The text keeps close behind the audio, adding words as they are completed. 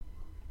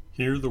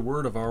Hear the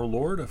word of our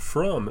Lord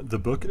from the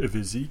book of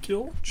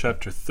Ezekiel,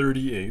 chapter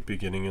 38,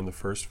 beginning in the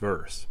first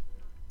verse.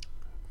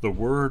 The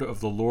word of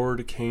the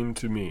Lord came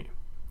to me.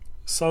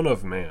 Son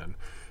of man,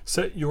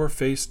 set your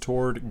face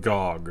toward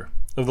Gog,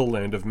 of the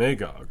land of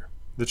Magog,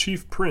 the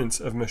chief prince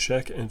of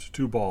Meshech and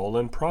Tubal,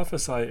 and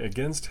prophesy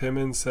against him,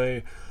 and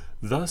say,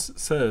 Thus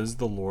says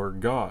the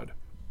Lord God,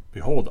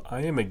 Behold,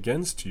 I am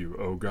against you,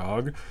 O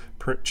Gog,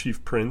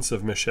 chief prince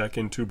of Meshech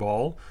and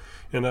Tubal,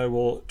 and I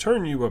will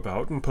turn you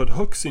about and put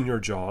hooks in your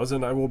jaws,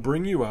 and I will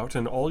bring you out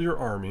and all your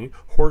army,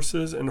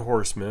 horses and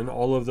horsemen,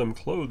 all of them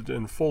clothed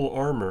in full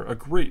armor, a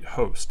great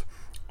host,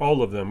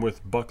 all of them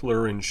with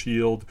buckler and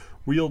shield,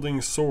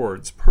 wielding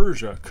swords.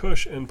 Persia,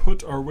 Cush, and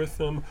Put are with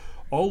them,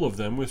 all of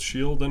them with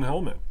shield and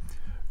helmet.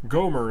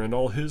 Gomer and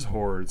all his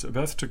hordes,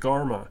 Beth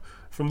Togarmah,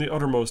 from the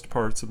uttermost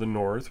parts of the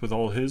north, with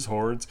all his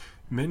hordes,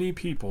 many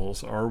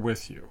peoples are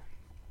with you.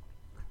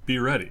 Be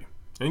ready,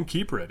 and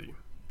keep ready,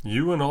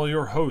 you and all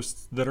your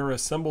hosts that are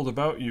assembled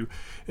about you,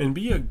 and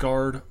be a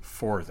guard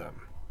for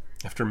them.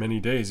 After many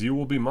days you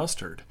will be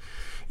mustered.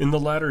 In the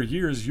latter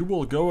years you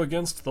will go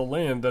against the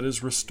land that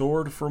is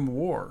restored from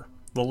war,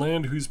 the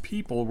land whose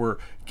people were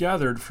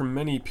gathered from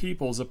many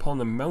peoples upon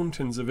the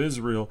mountains of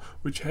Israel,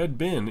 which had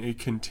been a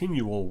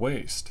continual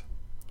waste.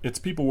 Its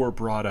people were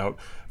brought out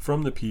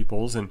from the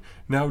peoples, and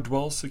now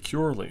dwell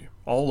securely,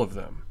 all of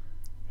them.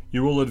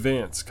 You will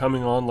advance,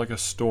 coming on like a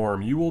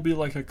storm. You will be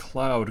like a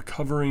cloud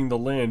covering the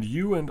land,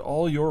 you and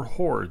all your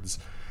hordes,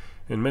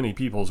 and many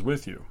peoples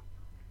with you.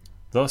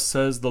 Thus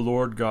says the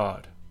Lord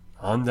God,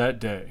 on that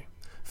day,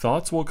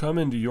 thoughts will come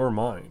into your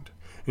mind,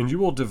 and you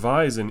will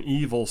devise an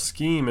evil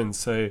scheme and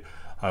say,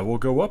 I will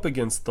go up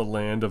against the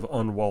land of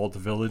unwalled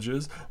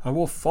villages. I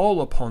will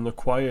fall upon the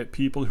quiet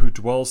people who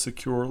dwell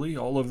securely,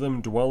 all of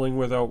them dwelling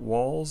without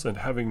walls and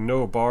having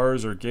no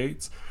bars or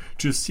gates,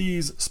 to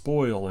seize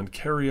spoil and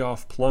carry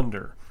off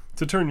plunder,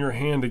 to turn your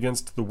hand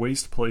against the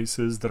waste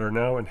places that are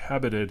now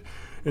inhabited,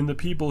 and the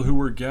people who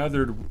were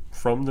gathered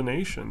from the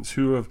nations,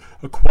 who have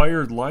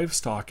acquired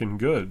livestock and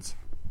goods,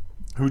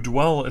 who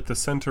dwell at the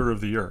center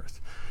of the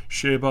earth.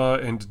 Sheba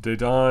and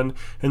Dedan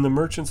and the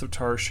merchants of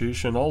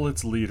Tarshish and all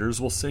its leaders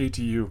will say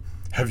to you,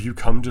 Have you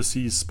come to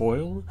seize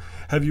spoil?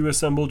 Have you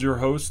assembled your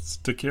hosts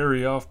to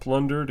carry off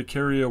plunder, to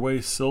carry away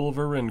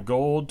silver and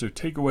gold, to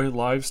take away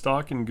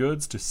livestock and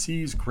goods, to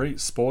seize great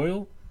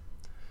spoil?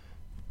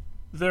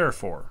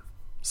 Therefore,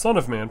 Son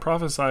of man,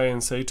 prophesy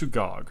and say to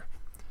Gog,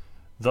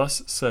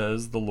 Thus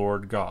says the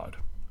Lord God,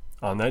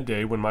 On that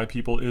day when my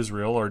people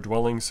Israel are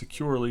dwelling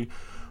securely,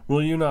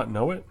 will you not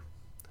know it?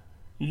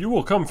 You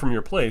will come from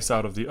your place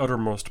out of the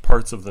uttermost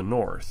parts of the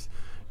north,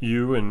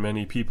 you and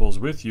many peoples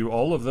with you,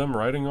 all of them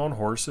riding on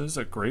horses,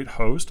 a great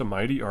host, a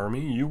mighty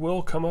army. You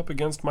will come up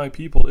against my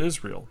people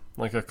Israel,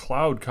 like a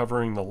cloud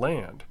covering the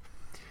land.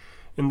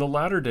 In the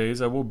latter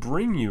days I will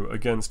bring you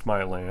against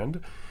my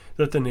land,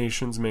 that the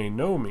nations may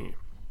know me.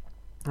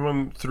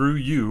 When through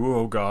you,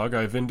 O Gog,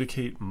 I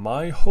vindicate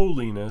my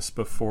holiness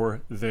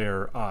before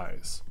their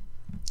eyes.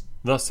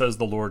 Thus says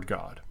the Lord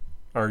God.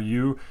 Are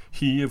you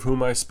he of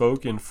whom I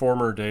spoke in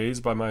former days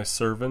by my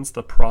servants,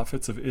 the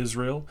prophets of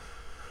Israel,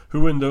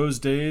 who in those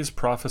days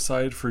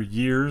prophesied for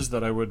years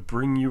that I would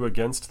bring you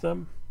against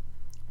them?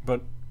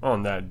 But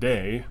on that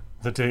day,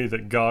 the day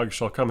that Gog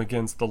shall come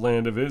against the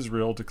land of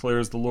Israel,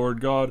 declares the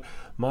Lord God,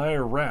 my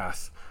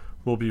wrath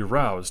will be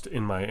roused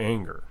in my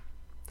anger.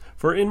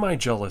 For in my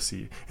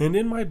jealousy and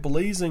in my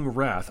blazing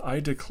wrath I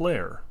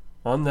declare,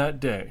 on that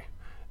day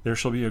there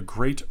shall be a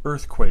great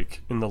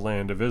earthquake in the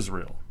land of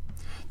Israel.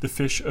 The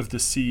fish of the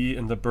sea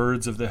and the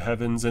birds of the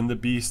heavens and the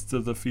beasts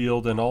of the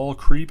field and all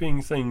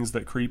creeping things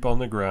that creep on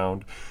the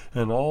ground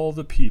and all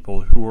the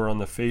people who are on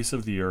the face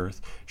of the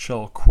earth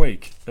shall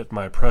quake at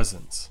my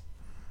presence.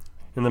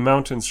 And the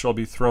mountains shall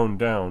be thrown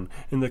down,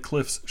 and the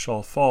cliffs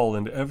shall fall,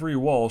 and every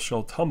wall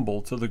shall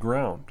tumble to the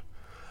ground.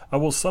 I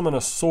will summon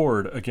a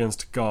sword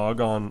against Gog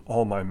on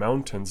all my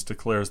mountains,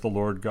 declares the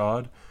Lord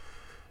God.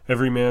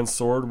 Every man's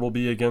sword will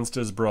be against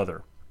his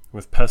brother.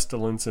 With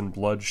pestilence and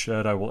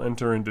bloodshed I will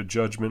enter into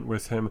judgment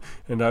with him,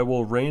 and I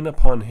will rain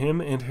upon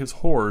him and his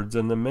hordes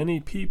and the many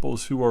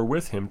peoples who are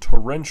with him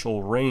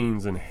torrential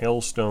rains and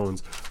hailstones,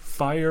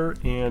 fire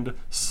and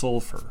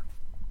sulfur.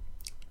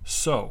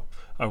 So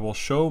I will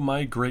show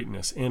my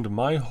greatness and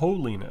my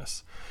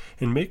holiness,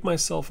 and make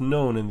myself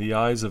known in the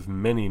eyes of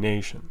many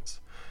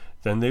nations.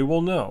 Then they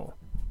will know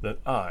that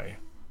I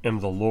am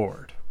the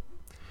Lord.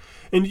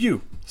 And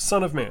you,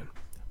 son of man,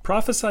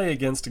 prophesy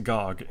against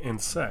Gog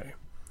and say,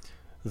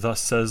 Thus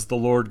says the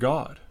Lord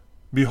God,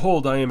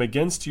 Behold, I am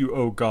against you,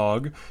 O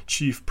Gog,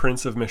 chief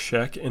prince of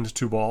Meshech and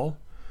Tubal,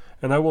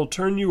 and I will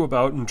turn you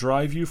about and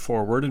drive you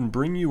forward and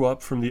bring you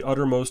up from the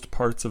uttermost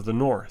parts of the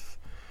north,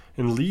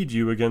 and lead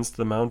you against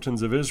the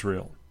mountains of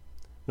Israel.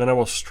 Then I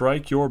will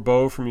strike your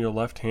bow from your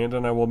left hand,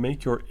 and I will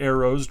make your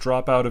arrows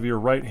drop out of your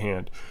right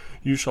hand.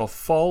 You shall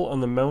fall on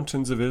the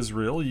mountains of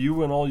Israel,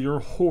 you and all your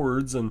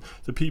hordes and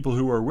the people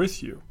who are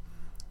with you.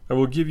 I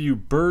will give you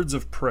birds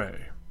of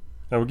prey.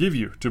 I will give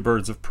you to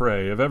birds of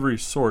prey of every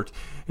sort,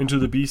 and to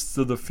the beasts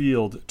of the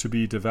field to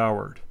be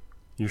devoured.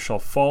 You shall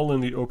fall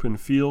in the open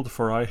field,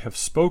 for I have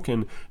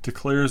spoken,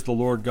 declares the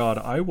Lord God.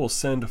 I will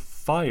send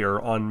fire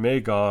on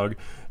Magog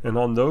and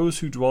on those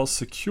who dwell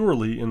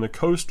securely in the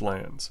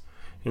coastlands,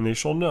 and they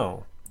shall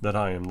know that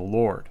I am the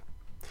Lord.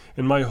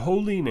 And my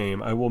holy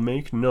name I will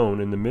make known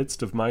in the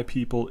midst of my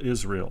people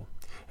Israel,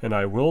 and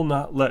I will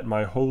not let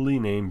my holy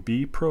name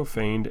be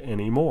profaned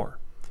any more.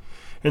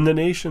 And the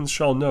nations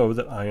shall know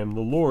that I am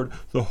the Lord,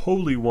 the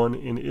Holy One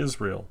in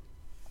Israel.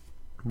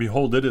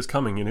 Behold, it is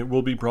coming, and it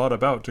will be brought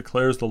about,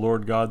 declares the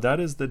Lord God. That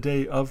is the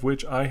day of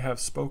which I have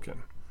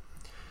spoken.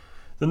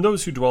 Then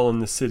those who dwell in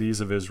the cities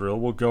of Israel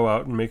will go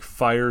out and make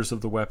fires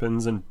of the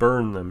weapons and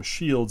burn them,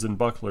 shields and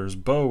bucklers,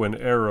 bow and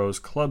arrows,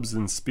 clubs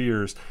and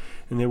spears,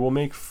 and they will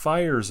make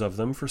fires of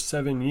them for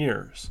 7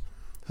 years,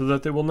 so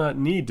that they will not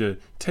need to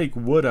take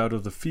wood out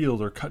of the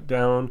field or cut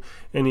down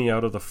any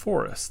out of the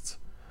forests,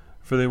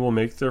 for they will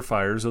make their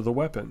fires of the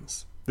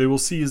weapons. They will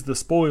seize the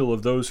spoil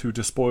of those who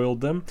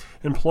despoiled them,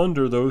 and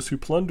plunder those who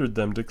plundered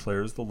them,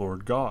 declares the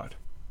Lord God.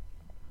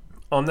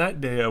 On that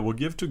day I will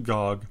give to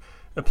Gog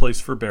a place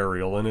for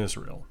burial in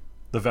Israel,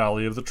 the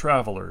valley of the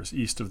travelers,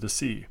 east of the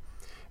sea.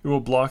 It will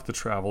block the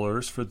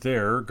travelers, for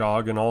there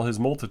Gog and all his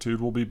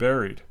multitude will be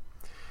buried.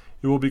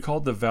 It will be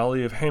called the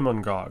valley of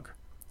Hamon-Gog.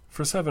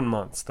 For 7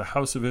 months the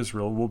house of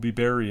Israel will be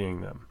burying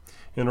them,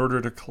 in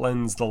order to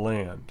cleanse the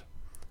land.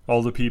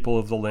 All the people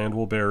of the land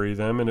will bury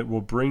them, and it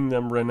will bring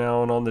them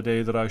renown on the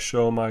day that I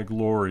show my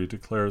glory,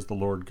 declares the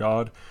Lord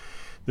God.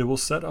 They will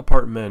set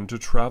apart men to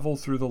travel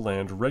through the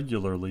land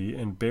regularly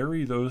and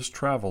bury those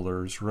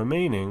travelers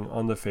remaining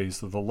on the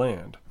face of the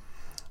land,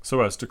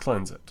 so as to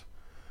cleanse it.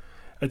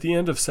 At the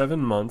end of 7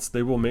 months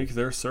they will make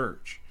their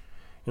search.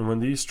 And when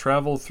these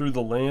travel through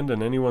the land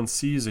and anyone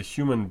sees a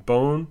human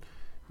bone,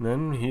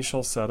 then he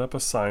shall set up a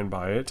sign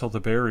by it till the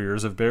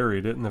buriers have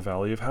buried it in the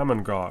valley of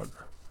Hamon-Gog.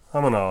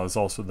 Hamanah is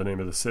also the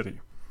name of the city.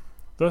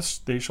 Thus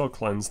they shall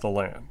cleanse the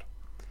land.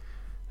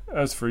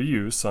 As for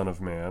you, son of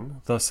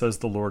man, thus says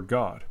the Lord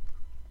God,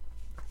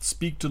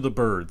 speak to the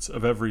birds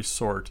of every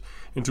sort,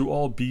 and to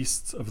all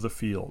beasts of the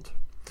field.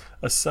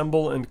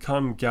 Assemble and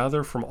come,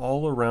 gather from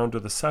all around to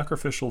the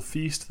sacrificial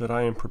feast that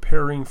I am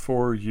preparing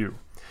for you,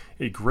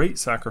 a great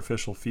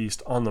sacrificial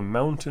feast on the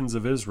mountains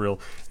of Israel,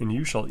 and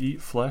you shall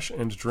eat flesh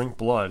and drink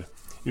blood.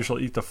 You shall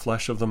eat the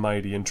flesh of the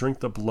mighty, and drink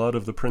the blood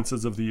of the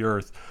princes of the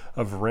earth,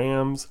 of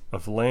rams,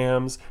 of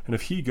lambs, and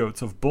of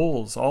he-goats, of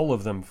bulls, all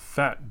of them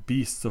fat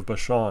beasts of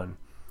Bashan.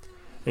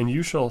 And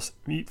you shall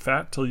eat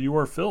fat till you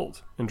are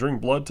filled, and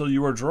drink blood till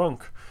you are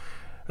drunk,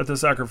 at the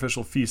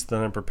sacrificial feast that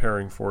I am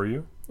preparing for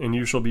you. And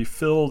you shall be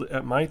filled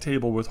at my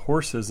table with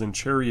horses and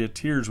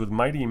charioteers, with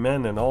mighty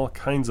men and all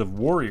kinds of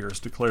warriors,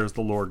 declares the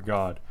Lord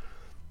God.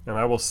 And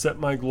I will set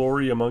my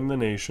glory among the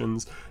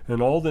nations,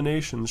 and all the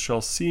nations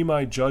shall see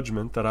my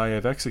judgment that I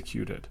have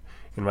executed,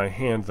 in my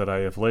hand that I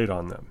have laid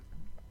on them.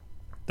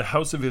 The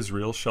house of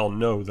Israel shall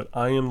know that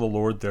I am the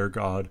Lord their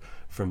God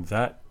from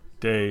that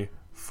day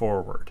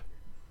forward.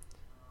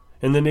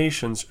 And the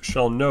nations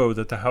shall know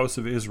that the house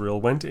of Israel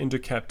went into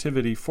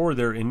captivity for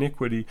their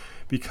iniquity,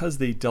 because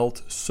they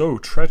dealt so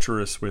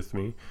treacherous with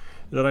me,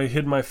 that I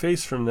hid my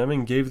face from them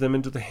and gave them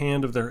into the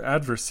hand of their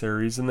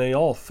adversaries, and they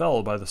all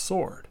fell by the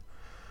sword.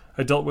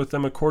 I dealt with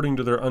them according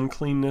to their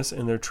uncleanness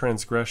and their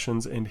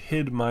transgressions, and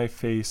hid my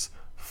face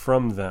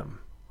from them.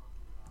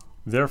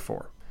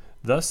 Therefore,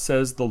 thus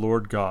says the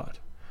Lord God,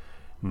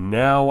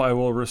 now I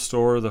will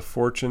restore the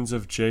fortunes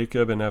of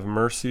Jacob, and have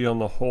mercy on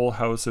the whole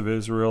house of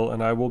Israel,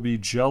 and I will be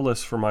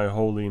jealous for my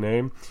holy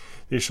name.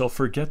 They shall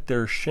forget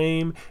their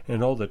shame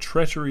and all the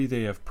treachery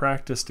they have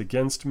practiced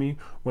against me,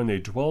 when they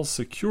dwell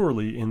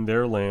securely in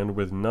their land,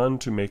 with none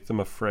to make them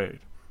afraid.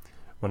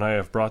 When I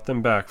have brought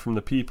them back from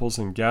the peoples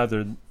and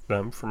gathered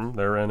them from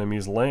their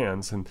enemies'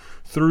 lands, and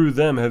through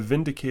them have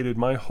vindicated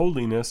my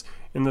holiness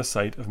in the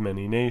sight of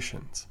many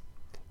nations.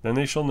 Then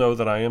they shall know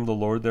that I am the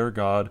Lord their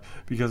God,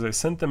 because I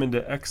sent them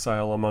into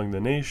exile among the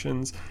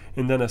nations,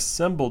 and then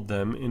assembled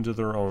them into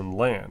their own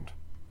land.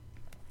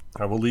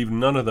 I will leave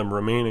none of them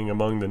remaining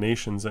among the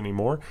nations any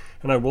more,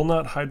 and I will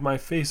not hide my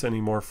face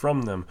any more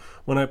from them,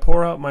 when I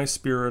pour out my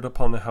Spirit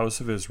upon the house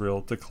of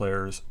Israel,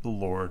 declares the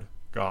Lord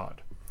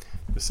God.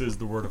 This is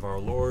the word of our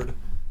Lord.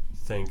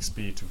 Thanks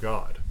be to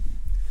God.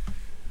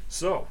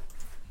 So,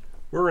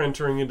 we're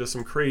entering into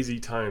some crazy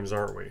times,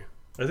 aren't we?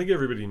 I think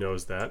everybody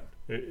knows that.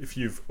 If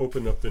you've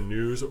opened up the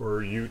news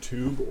or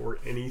YouTube or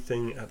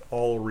anything at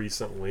all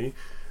recently,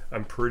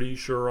 I'm pretty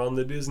sure on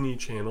the Disney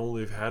Channel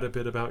they've had a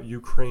bit about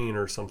Ukraine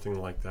or something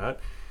like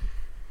that.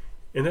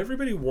 And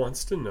everybody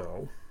wants to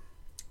know,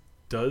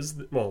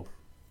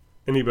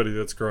 anybody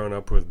that's grown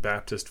up with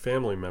Baptist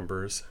family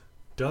members,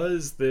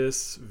 does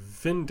this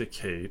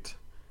vindicate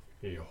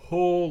a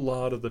whole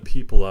lot of the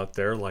people out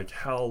there like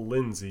Hal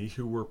Lindsey,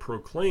 who were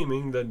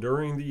proclaiming that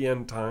during the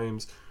end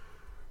times,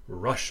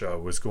 Russia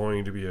was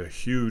going to be a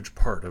huge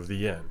part of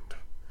the end,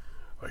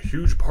 a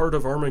huge part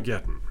of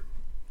Armageddon.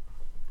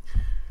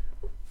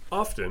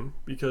 Often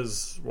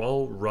because,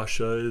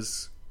 Russia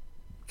is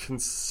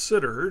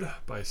considered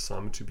by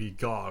some to be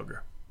Gog.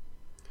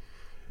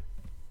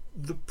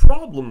 The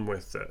problem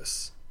with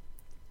this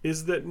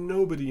is that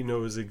nobody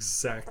knows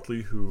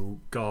exactly who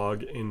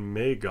Gog and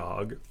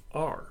Magog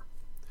are.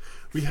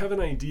 We have an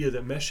idea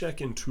that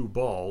Meshech and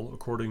Tubal,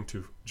 according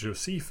to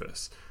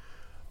Josephus,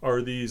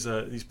 are these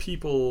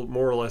people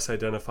more or less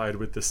identified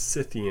with the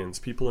Scythians,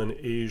 people in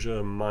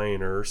Asia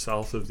Minor,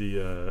 south of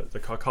the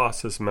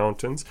Caucasus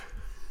Mountains.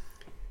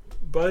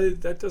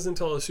 But that doesn't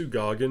tell us who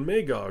Gog and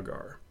Magog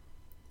are.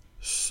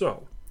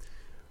 So,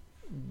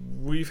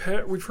 we've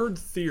heard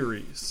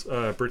theories.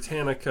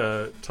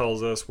 Britannica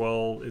tells us,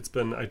 well, it's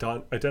been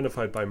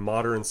identified by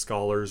modern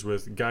scholars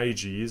with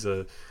Gyges,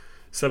 a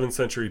 7th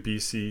century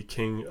BC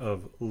king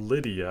of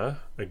Lydia.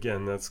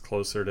 Again, that's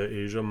closer to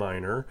Asia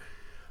Minor.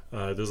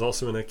 There's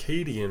also an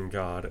Akkadian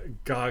god,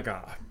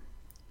 Gaga.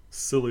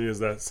 Silly as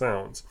that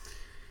sounds.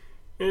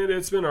 And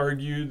it's been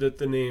argued that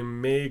the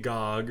name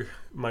Magog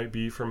might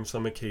be from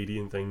some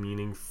Akkadian thing,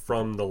 meaning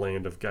from the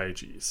land of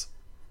Gyges.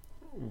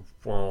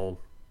 Well,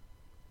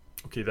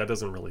 okay, that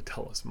doesn't really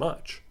tell us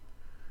much.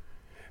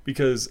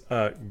 Because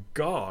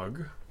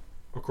Gog,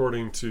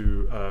 according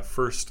to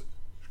 1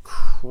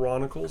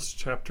 Chronicles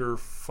chapter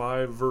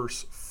 5,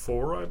 verse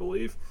 4, I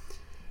believe,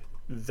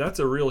 that's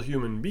a real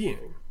human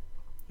being,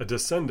 a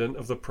descendant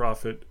of the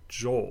prophet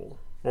Joel,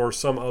 or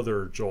some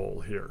other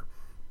Joel here.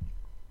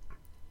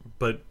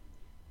 But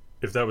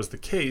if that was the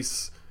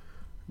case,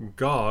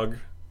 Gog,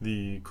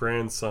 the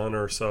grandson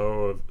or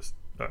so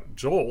of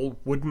Joel,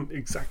 wouldn't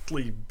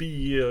exactly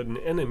be an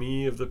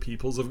enemy of the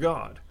peoples of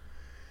God.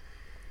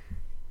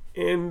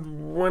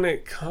 And when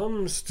it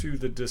comes to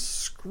the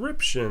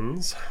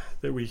descriptions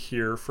that we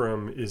hear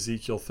from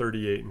Ezekiel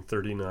 38 and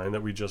 39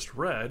 that we just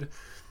read,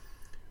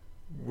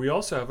 we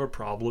also have a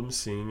problem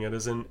seeing it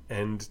as an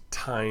end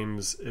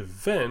times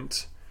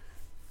event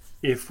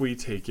if we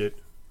take it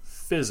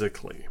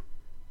physically.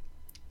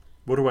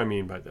 What do I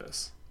mean by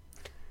this?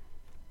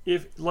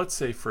 If, let's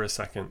say for a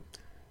second,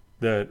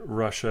 that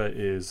Russia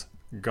is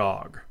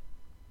Gog,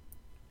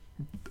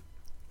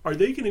 are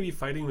they going to be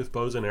fighting with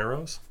bows and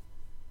arrows?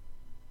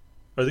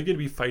 Are they going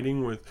to be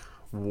fighting with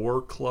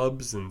war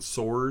clubs and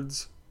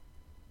swords?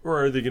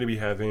 Or are they going to be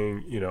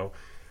having,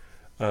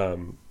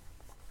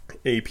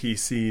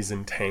 APCs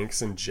and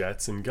tanks and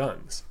jets and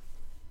guns?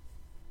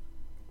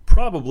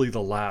 Probably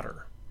the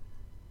latter.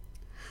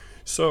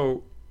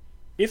 So,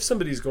 if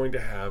somebody's going to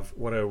have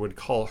what I would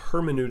call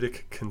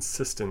hermeneutic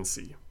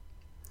consistency,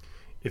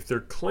 if they're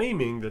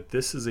claiming that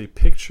this is a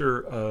picture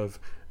of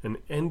an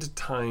end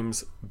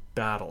times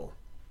battle,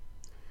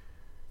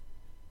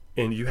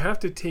 and you have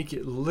to take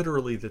it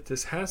literally that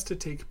this has to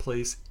take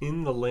place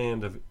in the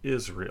land of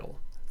Israel,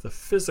 the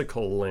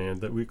physical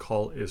land that we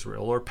call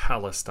Israel or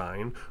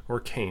Palestine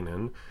or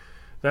Canaan,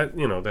 that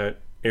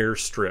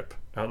airstrip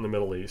out in the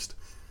Middle East.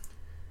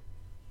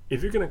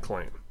 If you're going to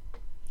claim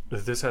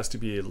that this has to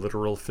be a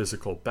literal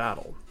physical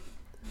battle,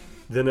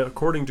 then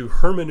according to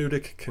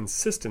hermeneutic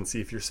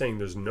consistency, if you're saying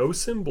there's no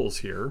symbols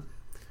here,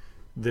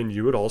 then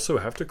you would also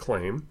have to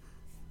claim,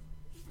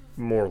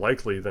 more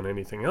likely than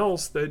anything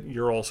else, that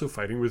you're also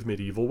fighting with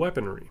medieval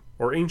weaponry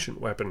or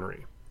ancient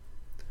weaponry.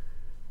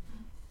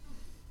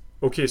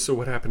 Okay, so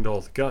what happened to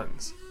all the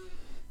guns?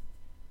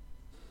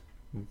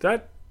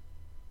 That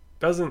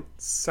doesn't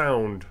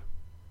sound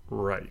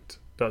right,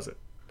 does it?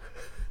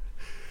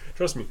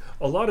 Trust me,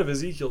 a lot of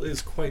Ezekiel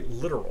is quite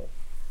literal.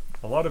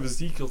 A lot of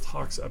Ezekiel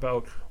talks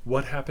about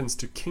what happens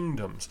to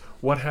kingdoms,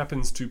 what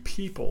happens to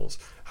peoples,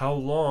 how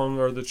long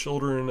are the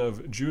children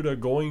of Judah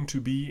going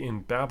to be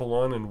in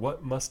Babylon, and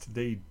what must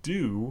they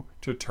do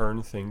to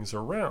turn things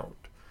around.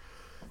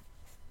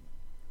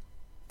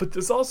 But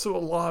there's also a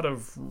lot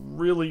of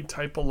really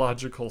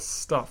typological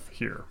stuff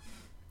here.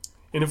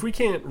 And if we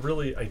can't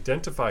really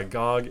identify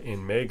Gog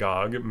and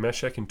Magog,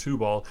 Meshech and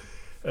Tubal,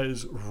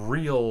 as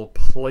real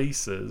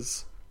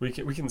places, we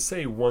can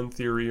say one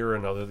theory or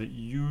another that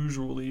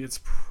usually it's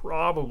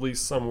probably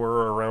somewhere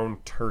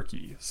around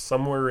Turkey,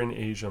 somewhere in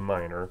Asia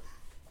Minor.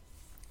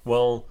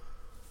 Well,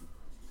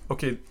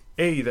 okay,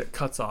 A, that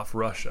cuts off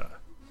Russia.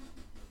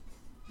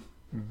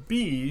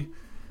 B,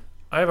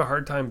 I have a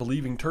hard time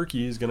believing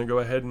Turkey is going to go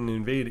ahead and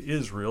invade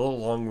Israel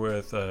along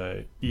with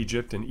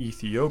Egypt and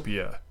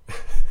Ethiopia,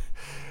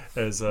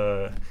 as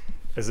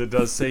it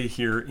does say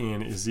here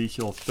in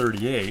Ezekiel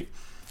 38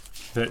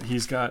 that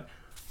he's got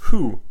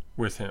who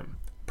with him?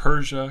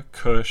 Persia,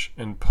 Cush,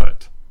 and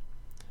Put.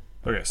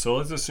 Okay, so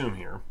let's assume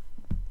here,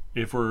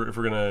 if we're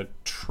going to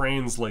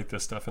translate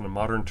this stuff into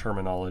modern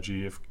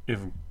terminology,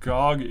 if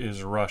Gog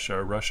is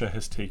Russia, Russia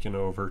has taken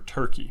over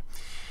Turkey,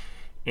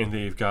 and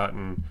they've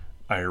gotten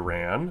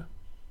Iran,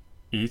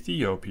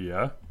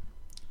 Ethiopia,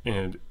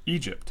 and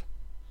Egypt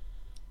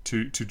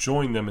to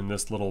join them in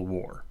this little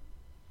war.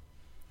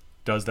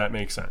 Does that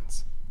make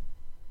sense?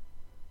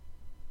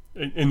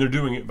 And they're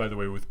doing it, by the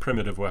way, with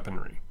primitive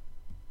weaponry.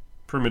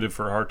 Primitive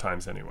for our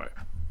times anyway.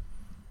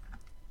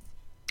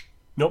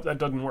 Nope, that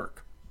doesn't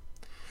work.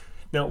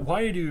 Now,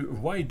 why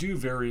do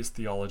various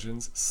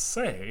theologians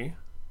say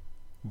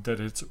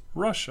that it's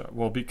Russia?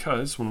 Well,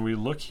 because when we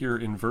look here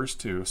in verse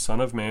 2, Son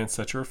of man,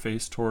 set your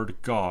face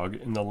toward Gog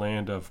in the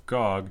land of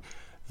Gog,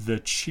 the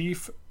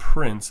chief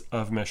prince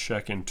of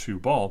Meshech and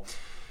Tubal.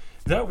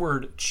 That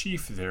word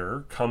chief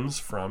there comes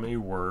from a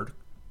word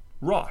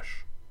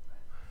rosh.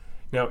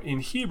 Now, in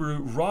Hebrew,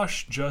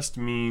 rosh just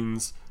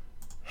means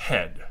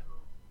head,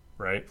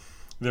 right?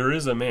 There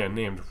is a man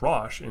named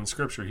Rosh in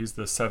Scripture. He's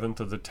the seventh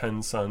of the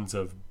 10 sons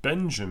of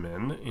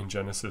Benjamin in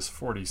Genesis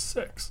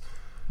 46.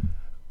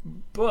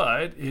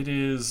 But it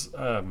is,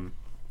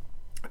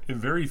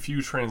 very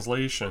few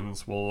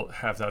translations will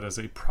have that as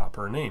a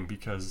proper name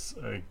because,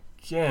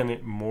 again,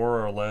 it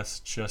more or less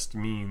just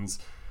means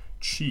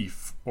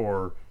chief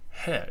or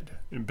head.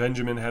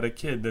 Benjamin had a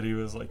kid that he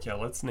was like, yeah,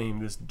 let's name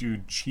this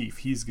dude Chief.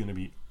 He's going to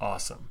be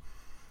awesome.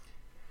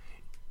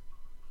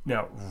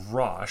 Now,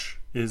 Rosh,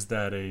 is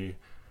that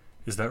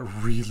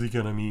really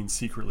going to mean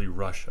secretly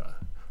Russia?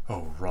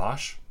 Oh,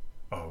 Rosh?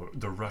 Oh,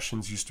 the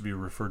Russians used to be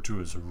referred to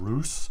as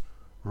Rus?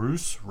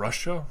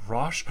 Russia?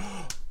 Rosh?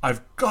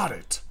 I've got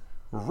it!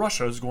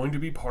 Russia is going to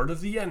be part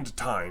of the end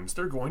times.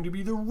 They're going to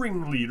be the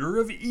ringleader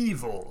of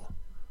evil.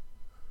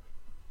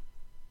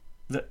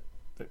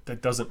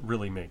 That doesn't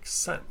really make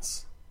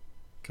sense.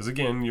 Because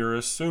again, you're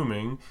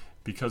assuming,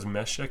 because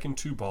Meshech and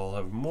Tubal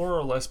have more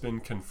or less been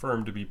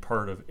confirmed to be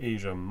part of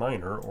Asia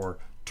Minor or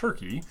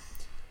Turkey,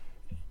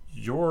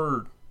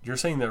 you're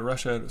saying that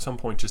Russia at some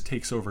point just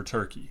takes over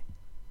Turkey.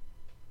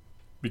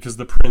 Because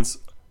the Prince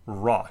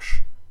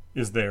Rosh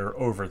is there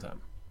over them.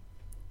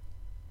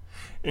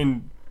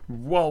 And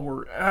while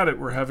we're at it,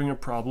 we're having a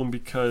problem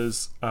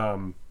because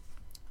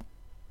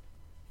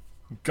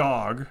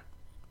Gog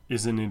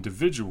is an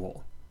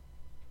individual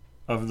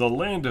of the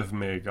land of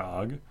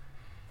Magog.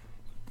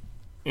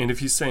 And if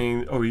he's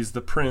saying, oh, he's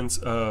the prince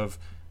of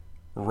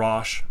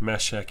Rosh,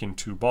 Meshech, and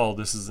Tubal,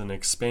 this is an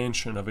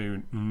expansion of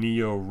a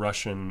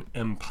Neo-Russian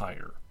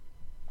empire.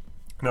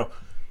 Now,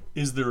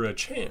 is there a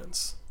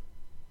chance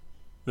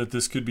that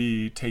this could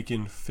be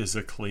taken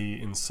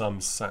physically in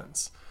some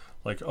sense?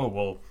 Like, oh,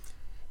 well,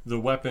 the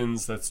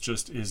weapons, that's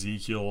just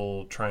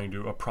Ezekiel trying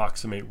to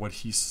approximate what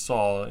he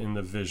saw in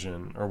the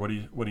vision or what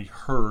he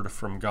heard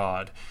from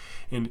God.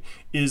 And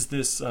is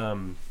this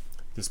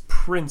this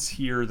prince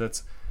here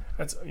that's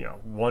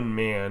one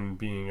man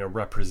being a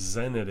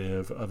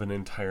representative of an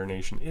entire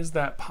nation? Is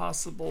that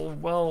possible?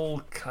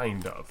 Well,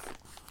 kind of.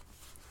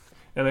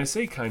 And I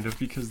say kind of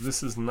because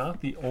this is not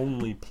the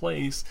only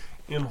place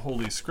in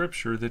Holy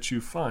Scripture that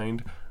you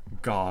find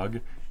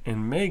Gog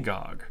and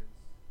Magog.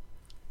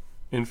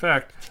 In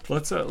fact,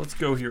 let's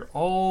go here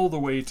all the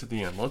way to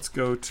the end. Let's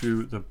go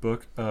to the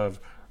book of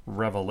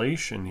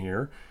Revelation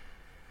here,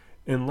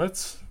 and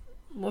let's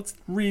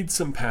read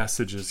some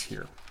passages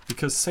here,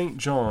 because St.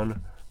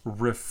 John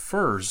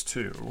refers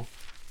to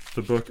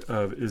the book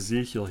of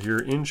Ezekiel here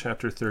in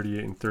chapter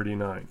 38 and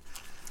 39.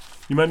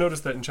 You might notice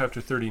that in chapter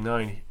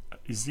 39,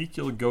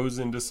 Ezekiel goes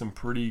into some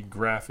pretty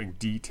graphic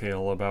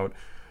detail about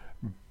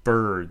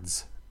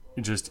birds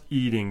just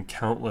eating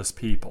countless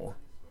people.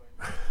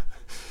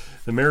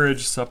 The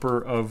marriage supper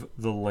of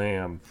the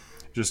Lamb.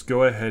 Just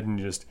go ahead and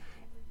just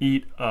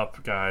eat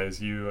up,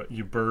 guys. You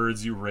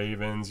birds, you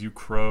ravens, you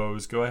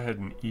crows, go ahead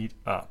and eat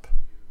up.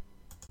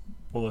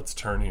 Well, let's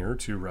turn here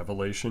to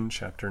Revelation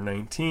chapter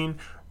 19.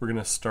 We're going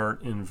to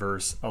start in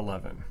verse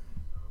 11.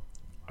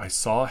 I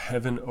saw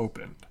heaven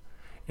opened,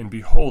 and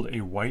behold,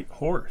 a white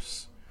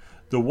horse.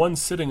 The one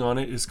sitting on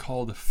it is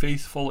called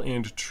Faithful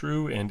and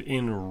True, and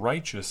in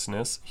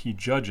righteousness he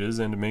judges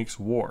and makes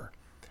war.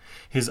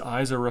 His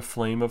eyes are a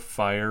flame of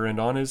fire, and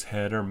on his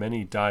head are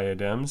many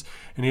diadems,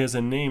 and he has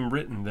a name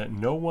written that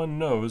no one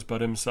knows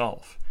but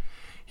himself.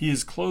 He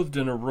is clothed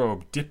in a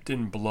robe dipped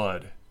in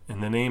blood,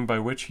 and the name by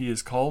which he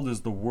is called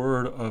is the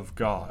Word of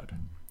God.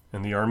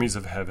 And the armies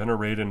of heaven,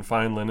 arrayed in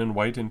fine linen,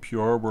 white and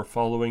pure, were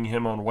following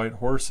him on white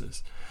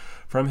horses.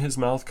 From his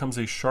mouth comes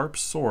a sharp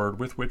sword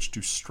with which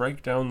to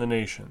strike down the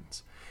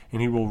nations,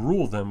 and he will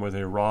rule them with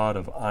a rod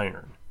of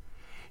iron.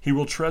 He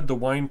will tread the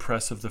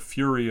winepress of the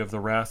fury of the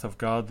wrath of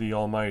God the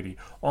Almighty.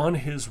 On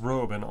his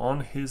robe and on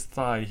his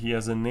thigh he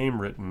has a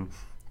name written,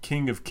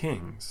 King of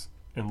Kings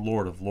and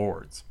Lord of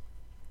Lords.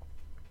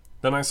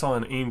 Then I saw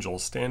an angel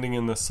standing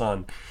in the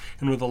sun,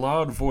 and with a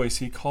loud voice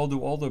he called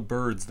to all the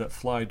birds that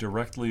fly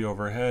directly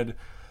overhead,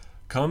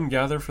 Come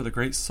gather for the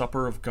great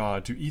supper of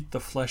God, to eat the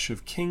flesh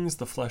of kings,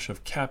 the flesh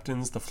of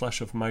captains, the flesh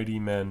of mighty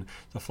men,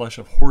 the flesh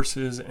of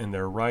horses and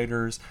their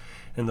riders,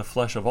 and the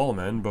flesh of all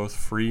men, both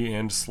free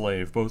and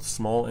slave, both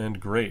small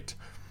and great.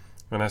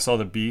 And I saw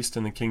the beast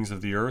and the kings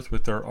of the earth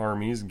with their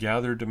armies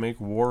gathered to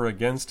make war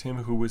against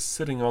him who was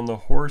sitting on the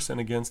horse and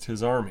against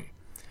his army.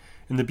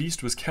 And the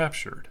beast was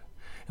captured,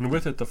 and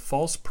with it the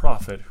false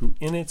prophet, who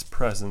in its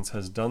presence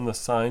has done the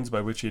signs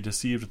by which he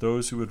deceived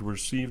those who had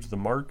received the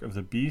mark of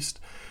the beast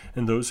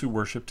and those who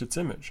worshipped its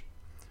image.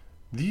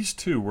 These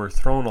two were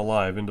thrown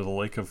alive into the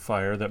lake of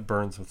fire that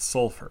burns with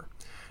sulfur,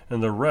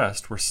 and the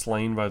rest were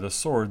slain by the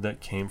sword that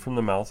came from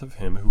the mouth of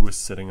him who was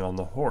sitting on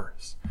the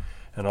horse,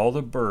 and all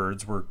the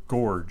birds were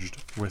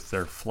gorged with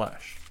their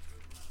flesh.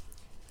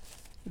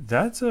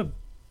 That's a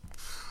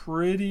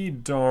pretty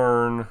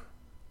darn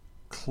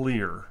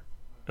clear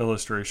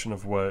illustration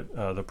of what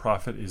the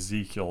prophet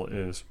Ezekiel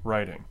is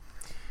writing.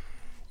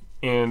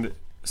 And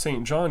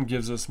St. John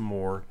gives us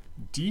more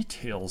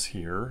details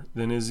here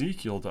than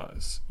Ezekiel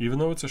does, even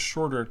though it's a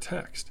shorter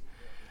text.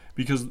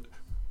 Because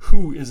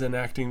who is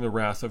enacting the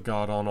wrath of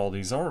God on all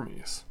these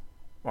armies?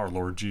 Our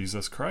Lord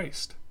Jesus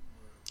Christ.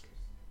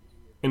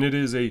 And it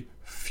is a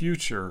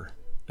future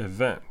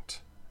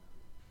event,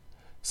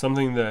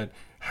 something that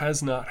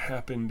has not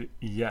happened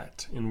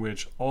yet, in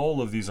which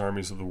all of these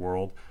armies of the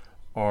world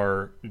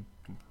are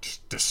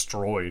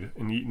destroyed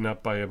and eaten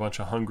up by a bunch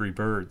of hungry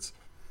birds.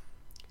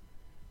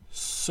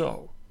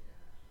 So,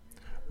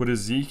 what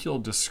Ezekiel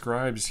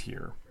describes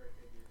here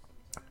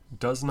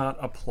does not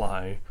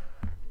apply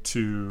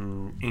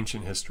to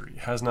ancient history,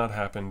 has not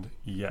happened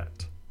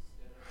yet.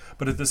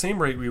 But at the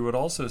same rate, we would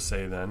also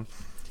say then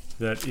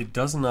that it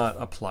does not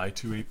apply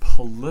to a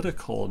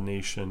political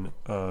nation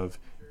of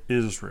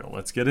Israel.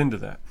 Let's get into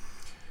that.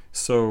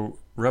 So,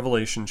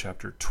 Revelation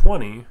chapter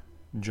 20,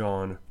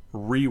 John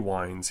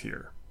rewinds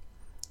here.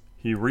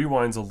 He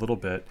rewinds a little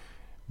bit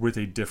with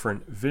a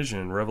different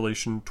vision.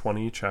 Revelation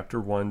 20, chapter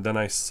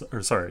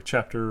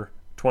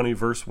 20,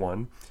 verse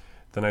 1.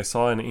 Then I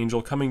saw an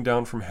angel coming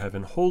down from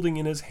heaven, holding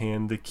in his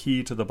hand the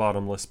key to the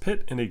bottomless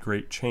pit and a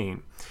great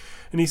chain.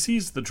 And he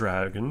seized the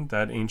dragon,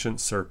 that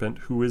ancient serpent,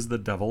 who is the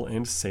devil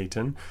and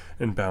Satan,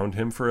 and bound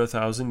him for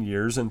 1,000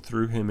 years, and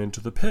threw him into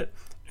the pit,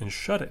 and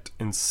shut it,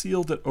 and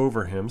sealed it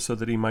over him, so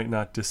that he might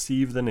not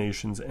deceive the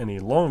nations any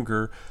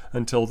longer,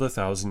 until the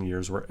 1,000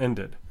 years were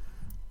ended.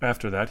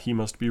 After that he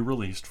must be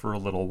released for a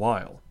little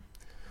while.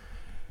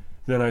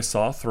 Then I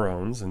saw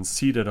thrones, and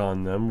seated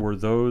on them were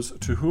those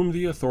to whom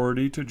the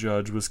authority to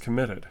judge was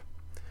committed.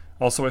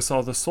 Also I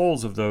saw the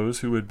souls of those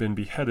who had been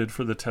beheaded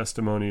for the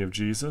testimony of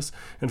Jesus,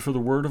 and for the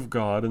word of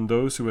God, and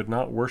those who had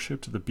not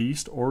worshipped the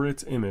beast or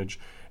its image,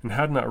 and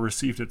had not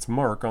received its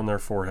mark on their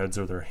foreheads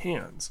or their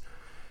hands.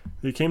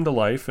 They came to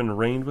life and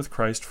reigned with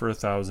Christ for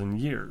 1,000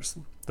 years.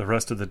 The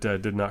rest of the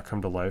dead did not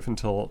come to life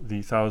until the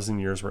 1,000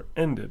 years were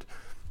ended.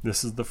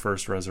 This is the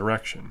first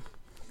resurrection.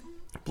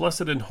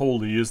 Blessed and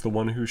holy is the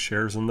one who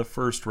shares in the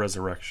first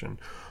resurrection.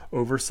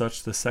 Over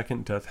such the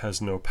second death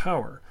has no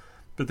power.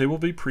 But they will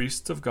be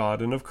priests of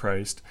God and of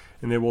Christ,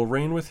 and they will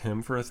reign with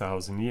him for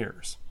 1,000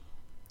 years.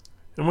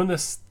 And when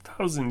this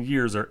 1,000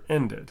 years are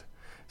ended,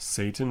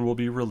 Satan will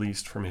be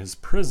released from his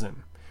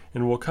prison,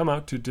 and will come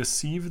out to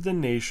deceive the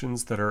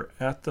nations that are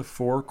at the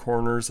four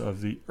corners of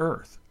the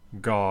earth,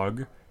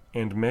 Gog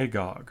and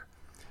Magog,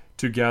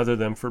 to gather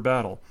them for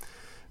battle.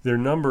 Their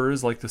number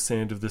is like the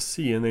sand of the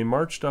sea, and they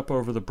marched up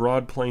over the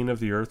broad plain of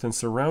the earth and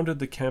surrounded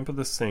the camp of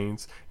the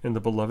saints and the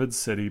beloved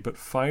city, but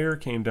fire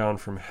came down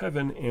from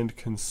heaven and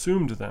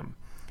consumed them.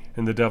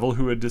 And the devil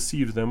who had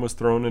deceived them was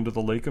thrown into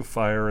the lake of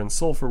fire and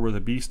sulfur where the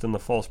beast and the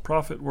false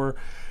prophet were,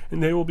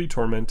 and they will be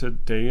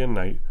tormented day and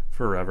night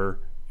forever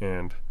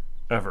and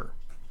ever.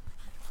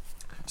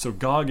 So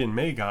Gog and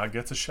Magog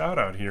gets a shout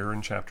out here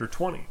in chapter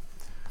 20.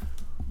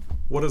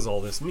 What does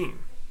all this mean?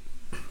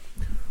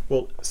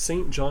 Well,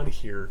 St. John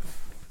here,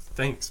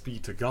 thanks be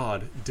to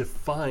God,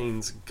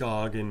 defines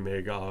Gog and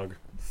Magog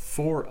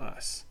for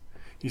us.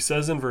 He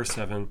says in verse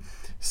 7,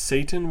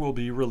 Satan will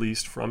be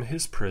released from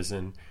his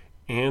prison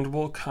and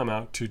will come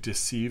out to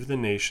deceive the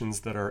nations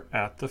that are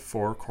at the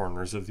four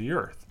corners of the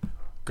earth.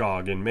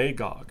 Gog and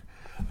Magog.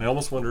 I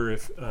almost wonder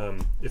if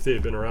they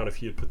had been around, if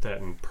he had put that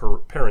in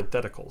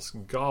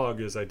parentheticals.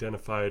 Gog is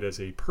identified as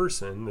a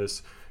person,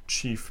 this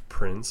chief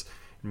prince.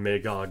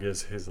 Magog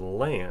is his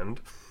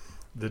land.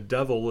 The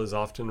devil is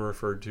often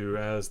referred to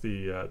as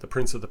the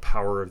prince of the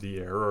power of the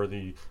air, or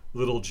the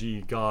little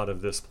g god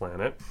of this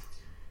planet.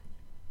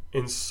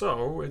 And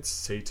so it's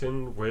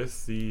Satan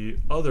with the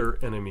other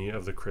enemy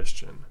of the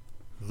Christian,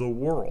 the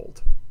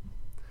world.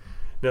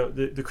 Now,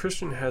 the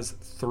Christian has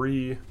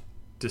three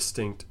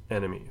distinct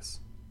enemies: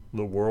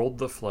 the world,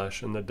 the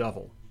flesh, and the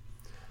devil.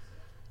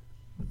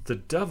 The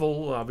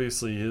devil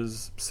obviously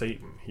is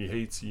Satan. He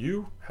hates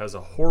you, has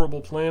a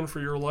horrible plan for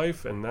your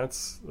life, and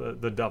that's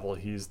the devil.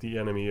 He's the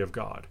enemy of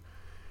God.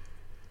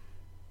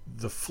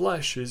 The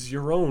flesh is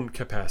your own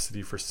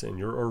capacity for sin,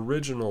 your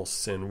original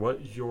sin,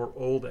 what your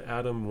old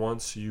Adam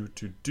wants you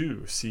to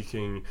do,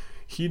 seeking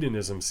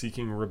hedonism,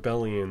 seeking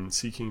rebellion,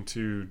 seeking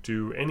to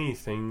do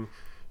anything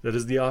that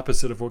is the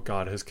opposite of what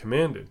God has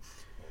commanded.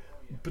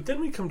 But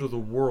then we come to the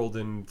world,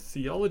 and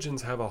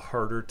theologians have a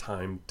harder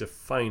time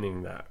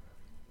defining that.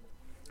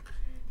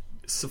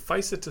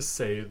 Suffice it to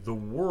say, the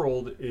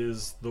world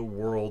is the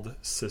world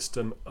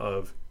system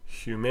of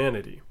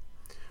humanity,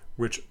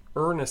 which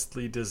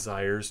earnestly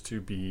desires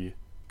to be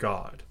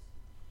God.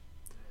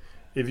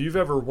 If you've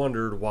ever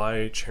wondered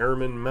why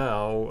Chairman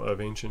Mao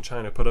of ancient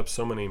China put up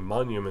so many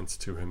monuments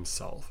to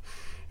himself,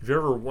 if you're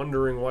ever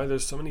wondering why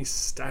there's so many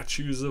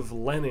statues of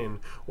Lenin,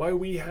 why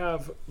we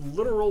have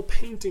literal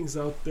paintings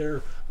out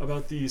there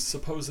about the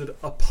supposed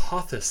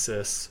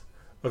apotheosis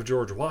of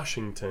George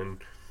Washington,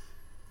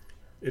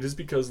 it is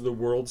because the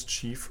world's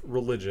chief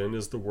religion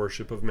is the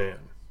worship of man.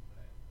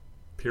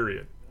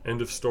 Period.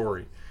 End of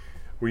story.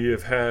 We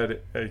have had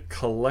a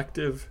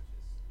collective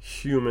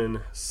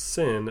human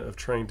sin of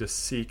trying to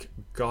seek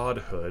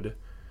godhood,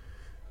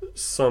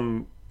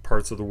 some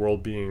parts of the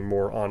world being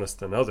more honest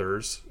than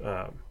others.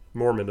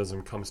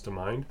 Mormonism comes to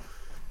mind.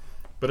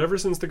 But ever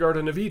since the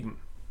Garden of Eden,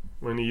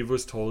 when Eve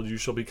was told, you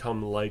shall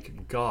become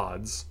like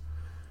gods,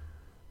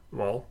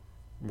 well,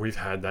 we've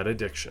had that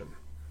addiction.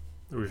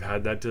 We've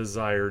had that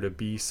desire to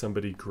be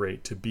somebody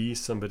great, to be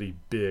somebody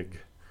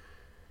big.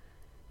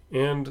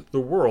 And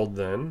the world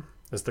then,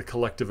 as the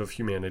collective of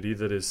humanity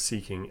that is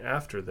seeking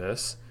after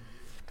this,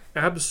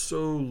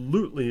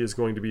 absolutely is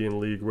going to be in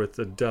league with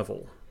the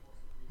devil.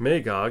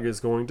 Magog is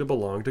going to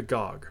belong to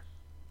Gog.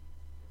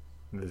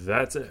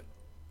 That's it.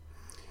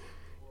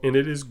 And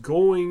it is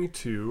going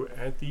to,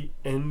 at the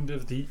end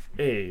of the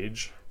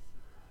age,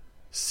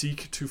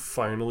 seek to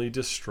finally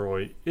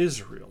destroy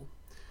Israel.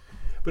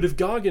 But if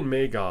Gog and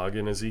Magog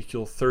in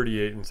Ezekiel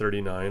 38 and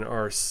 39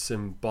 are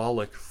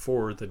symbolic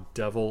for the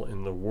devil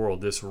in the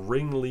world, this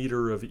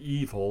ringleader of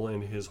evil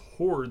and his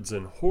hordes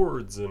and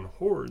hordes and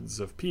hordes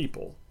of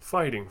people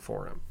fighting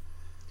for him,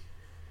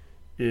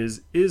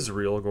 is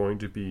Israel going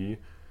to be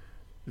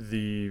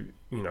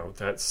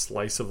that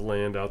slice of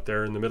land out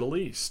there in the Middle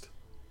East?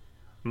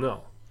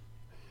 No.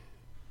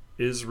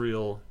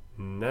 Israel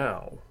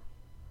now,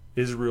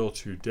 Israel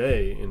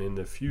today and in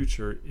the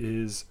future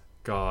is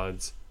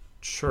God's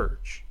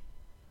church.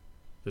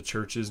 The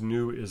church is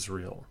new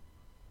Israel.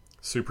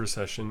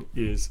 Supersession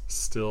is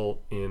still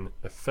in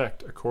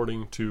effect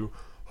according to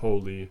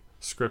Holy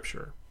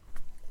Scripture.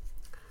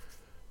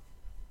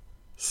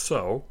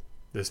 So,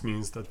 this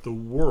means that the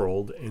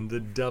world and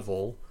the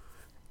devil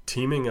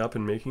teaming up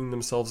and making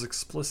themselves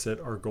explicit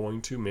are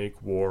going to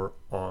make war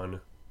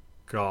on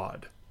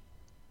God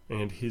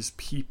and his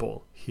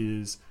people,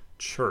 his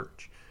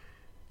church.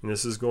 And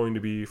this is going to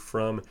be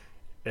from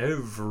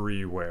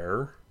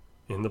everywhere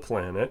in the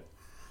planet,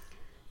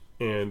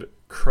 and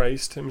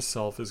Christ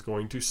himself is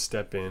going to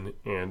step in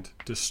and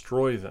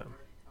destroy them.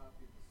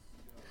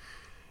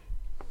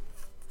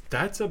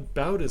 That's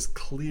about as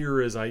clear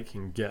as I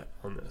can get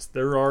on this.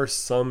 There are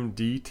some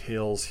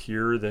details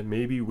here that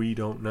maybe we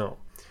don't know.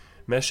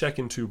 Meshech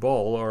and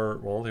Tubal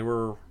they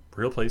were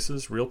real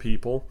places, real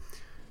people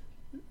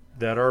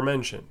that are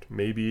mentioned.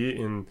 Maybe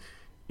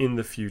in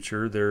the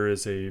future there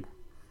is a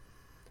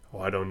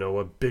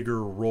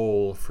bigger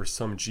role for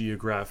some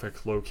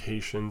geographic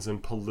locations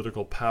and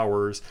political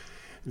powers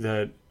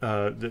that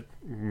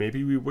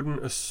maybe we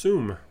wouldn't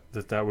assume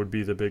that would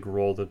be the big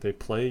role that they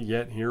play,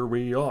 yet here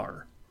we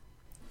are.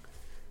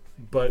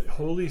 But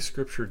Holy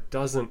Scripture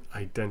doesn't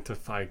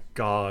identify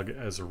Gog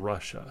as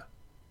Russia.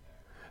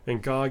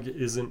 And Gog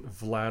isn't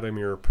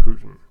Vladimir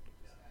Putin.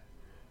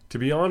 To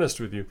be honest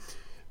with you,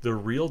 the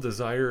real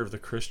desire of the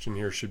Christian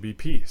here should be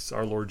peace.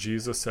 Our Lord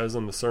Jesus says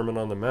in the Sermon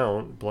on the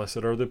Mount, "Blessed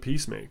are the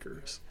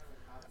peacemakers."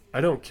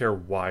 I don't care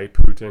why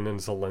Putin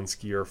and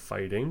Zelensky are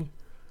fighting,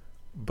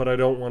 but I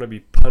don't want to be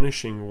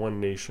punishing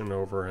one nation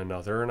over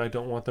another, and I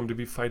don't want them to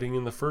be fighting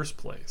in the first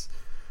place.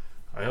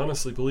 I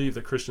honestly believe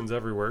that Christians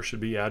everywhere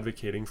should be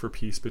advocating for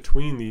peace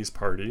between these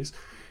parties,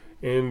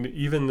 and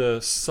even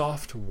the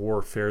soft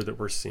warfare that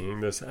we're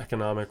seeing, this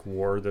economic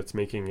war that's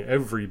making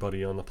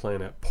everybody on the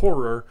planet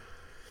poorer,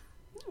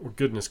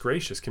 goodness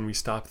gracious, can we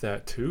stop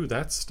that too?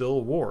 That's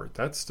still war.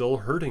 That's still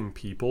hurting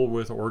people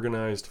with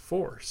organized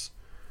force.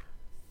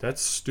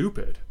 That's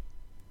stupid.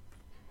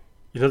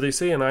 They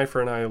say an eye for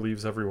an eye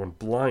leaves everyone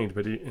blind,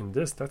 but in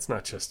this, that's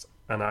not just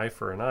an eye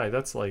for an eye.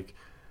 That's like,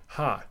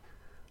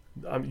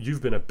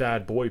 you've been a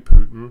bad boy,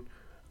 Putin.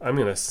 I'm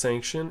going to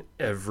sanction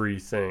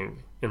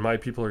everything, and my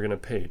people are going to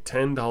pay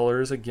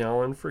 $10 a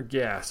gallon for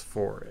gas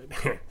for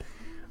it.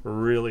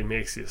 Really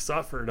makes you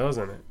suffer,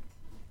 doesn't it?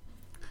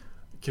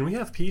 Can we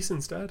have peace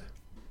instead?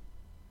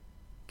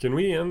 Can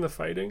we end the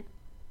fighting?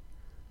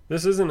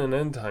 This isn't an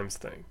end times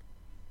thing.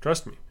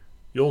 Trust me,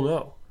 you'll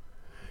know.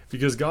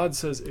 Because God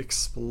says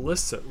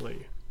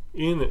explicitly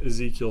in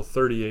Ezekiel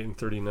 38 and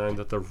 39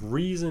 that the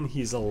reason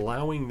he's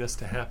allowing this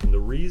to happen, the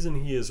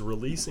reason he is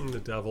releasing the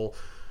devil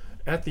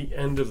at the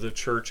end of the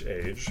church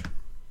age,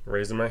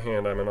 raising my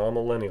hand, I'm an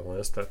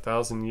all-millennialist, that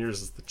 1,000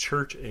 years is the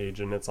church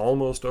age and it's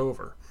almost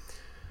over,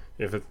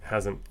 if it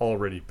hasn't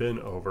already been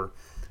over.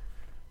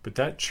 But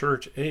that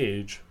church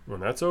age, when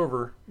that's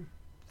over,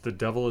 the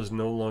devil is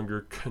no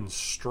longer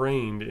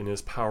constrained in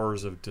his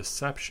powers of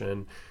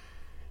deception,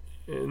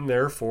 and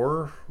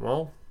therefore,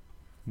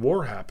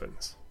 war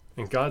happens.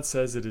 And God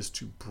says it is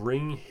to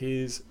bring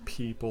his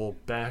people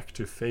back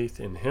to faith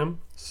in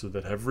him, so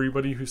that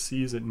everybody who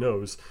sees it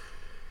knows,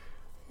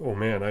 oh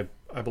man,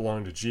 I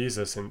belong to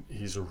Jesus and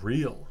he's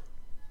real.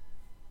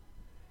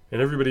 And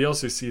everybody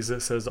else who sees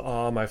it says,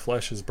 my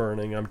flesh is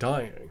burning, I'm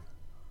dying.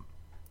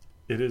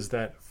 It is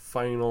that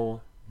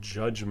final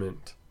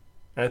judgment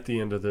at the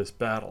end of this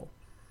battle.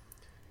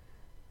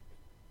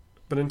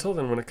 But until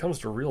then, when it comes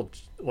to real,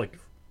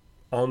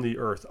 on the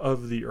earth,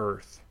 of the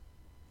earth,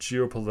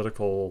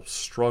 geopolitical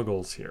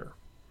struggles here,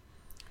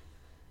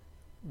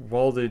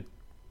 while the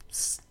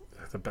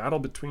battle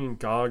between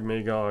Gog,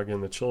 Magog,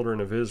 and the children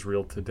of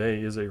Israel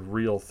today is a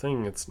real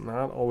thing, it's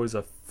not always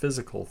a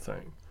physical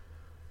thing.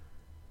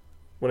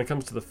 When it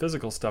comes to the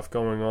physical stuff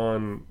going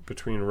on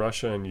between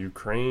Russia and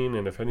Ukraine,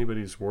 and if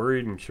anybody's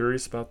worried and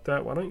curious about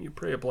that, why don't you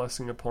pray a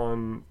blessing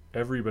upon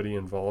everybody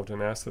involved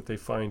and ask that they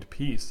find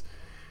peace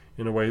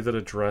in a way that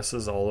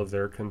addresses all of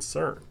their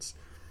concerns.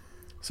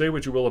 Say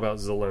what you will about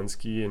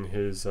Zelensky and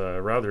his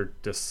rather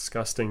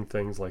disgusting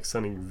things like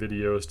sending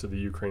videos to the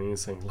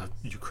Ukrainians saying,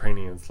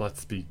 Ukrainians,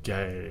 let's be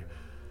gay.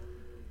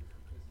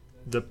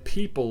 The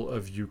people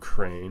of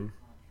Ukraine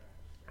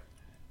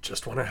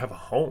just want to have a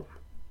home.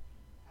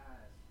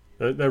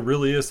 That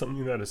really is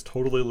something that is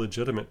totally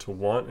legitimate to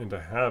want and to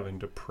have, and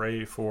to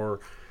pray for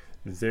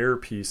their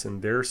peace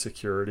and their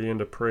security, and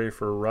to pray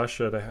for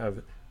Russia to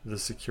have the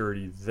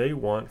security they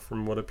want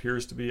from what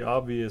appears to be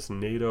obvious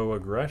NATO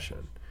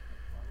aggression.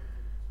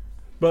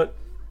 But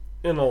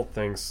in all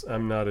things,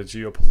 I'm not a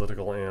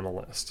geopolitical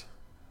analyst.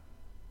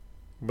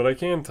 But I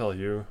can tell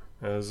you,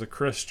 as a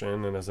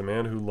Christian and as a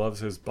man who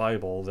loves his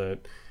Bible,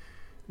 that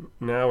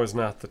now is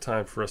not the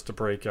time for us to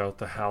break out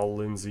the Hal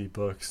Lindsey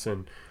books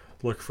and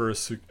look for a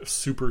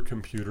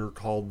supercomputer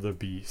called the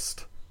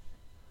Beast.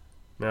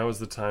 Now is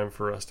the time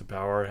for us to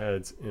bow our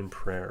heads in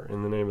prayer.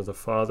 In the name of the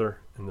Father,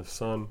 and the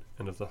Son,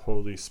 and of the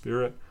Holy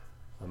Spirit.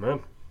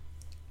 Amen.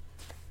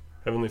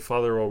 Heavenly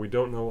Father, while we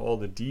don't know all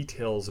the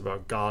details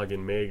about Gog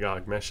and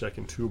Magog, Meshach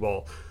and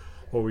Tubal,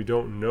 while we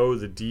don't know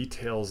the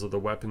details of the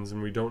weapons,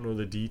 and we don't know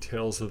the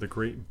details of the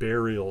great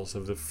burials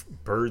of the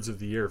birds of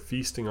the air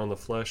feasting on the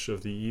flesh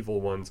of the evil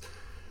ones,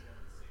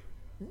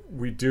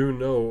 we do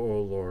know,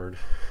 O Lord,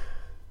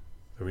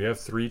 that we have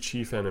 3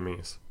 chief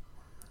enemies.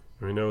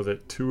 We know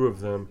that 2 of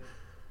them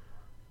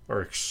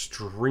are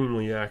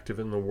extremely active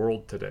in the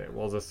world today,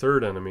 while the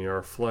 3rd enemy,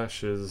 our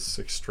flesh, is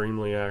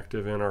extremely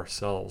active in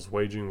ourselves,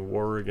 waging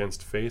war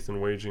against faith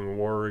and waging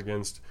war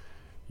against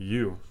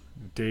you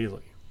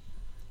daily.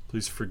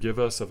 Please forgive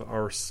us of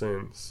our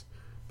sins.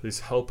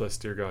 Please help us,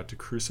 dear God, to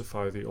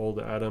crucify the old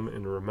Adam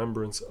in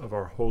remembrance of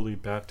our holy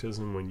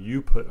baptism when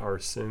you put our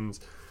sins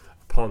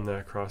upon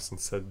that cross and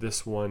said,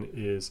 this one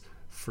is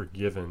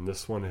forgiven.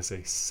 This one is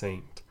a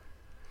saint.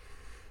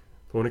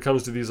 But when it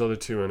comes to these other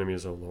 2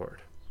 enemies, O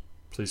Lord,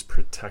 please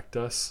protect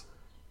us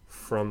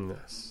from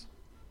this.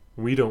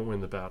 We don't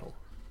win the battle.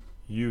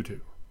 You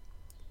do.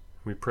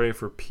 We pray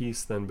for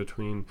peace then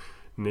between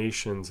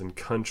nations and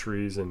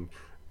countries and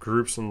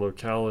groups and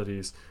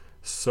localities,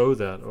 so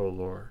that, O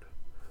Lord,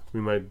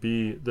 we might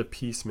be the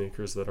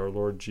peacemakers that our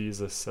Lord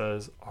Jesus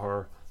says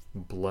are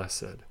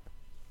blessed.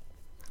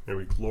 May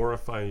we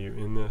glorify you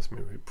in this.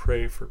 May we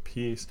pray for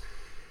peace.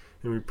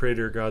 And we pray,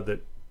 dear God,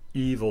 that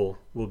evil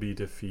will be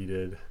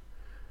defeated,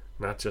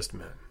 not just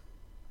men.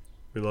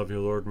 We love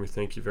you, Lord, and we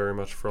thank you very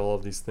much for all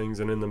of these things.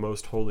 And in the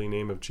most holy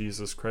name of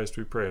Jesus Christ,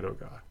 we pray it, O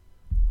God.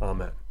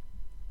 Amen.